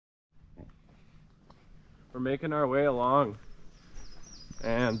We're making our way along,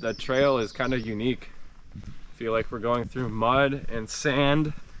 and the trail is kind of unique. I feel like we're going through mud and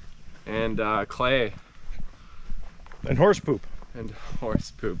sand and clay. And horse poop. And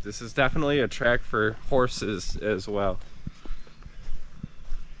horse poop. This is definitely a track for horses as well.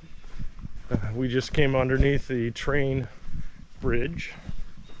 We just came underneath the train bridge,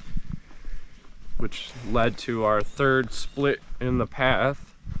 which led to our third split in the path.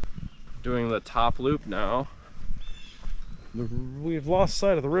 Doing the top loop now. We've lost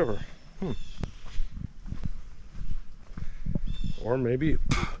sight of the river. Or maybe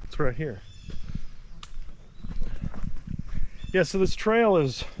it's right here. Yeah, so this trail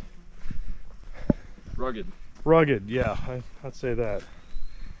is rugged. Rugged, yeah, I'd say that.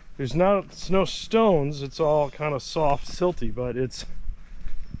 There's no stones, it's all kind of soft, silty, but it's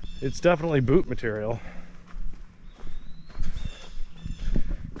definitely boot material.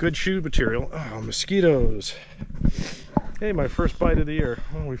 Good shoe material. Oh, mosquitoes. Hey, my first bite of the year.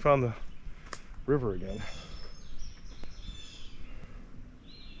 Oh, we found the river again.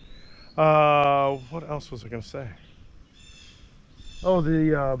 What else was I gonna say? Oh,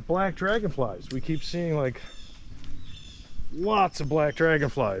 the black dragonflies. We keep seeing like lots of black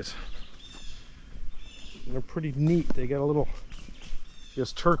dragonflies. And they're pretty neat. They got a little,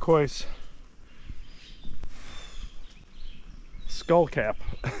 just turquoise skull cap.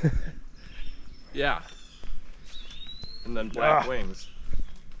 Yeah. And then black wings.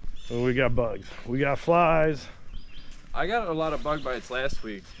 Well, we got bugs. We got flies. I got a lot of bug bites last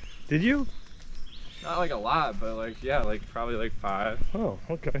week. Did you? Not like a lot, but like, yeah, like probably like 5. Oh,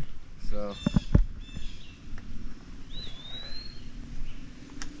 okay. So.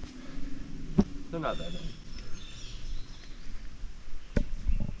 They're not that bad.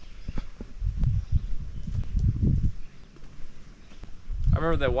 I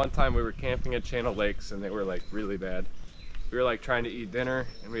remember that one time we were camping at Channel Lakes and they were like really bad. We were like trying to eat dinner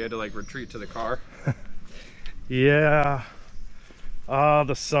and we had to like retreat to the car. Yeah. Ah,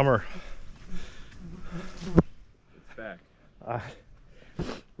 the summer. It's back. I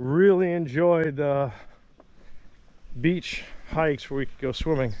really enjoyed the beach hikes where we could go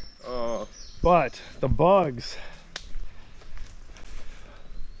swimming. Oh. But the bugs.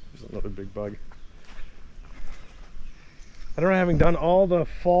 There's another big bug. I don't know, having done all the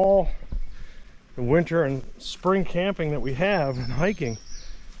fall, winter, and spring camping that we have and hiking,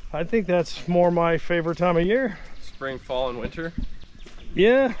 I think that's more my favorite time of year. Spring, fall, and winter?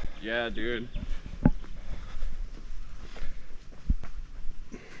 Yeah. Yeah, dude.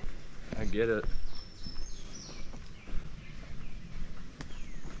 I get it.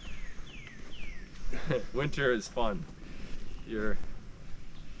 Winter is fun. You're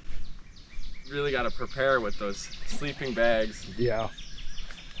really got to prepare with those sleeping bags. Yeah.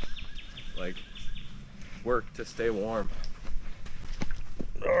 Like work to stay warm.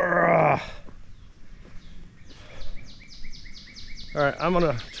 All right, I'm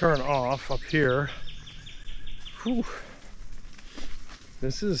gonna turn off up here. Whew.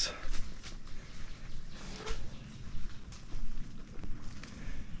 This is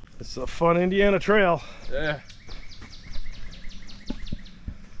it's a fun Indiana trail. Yeah.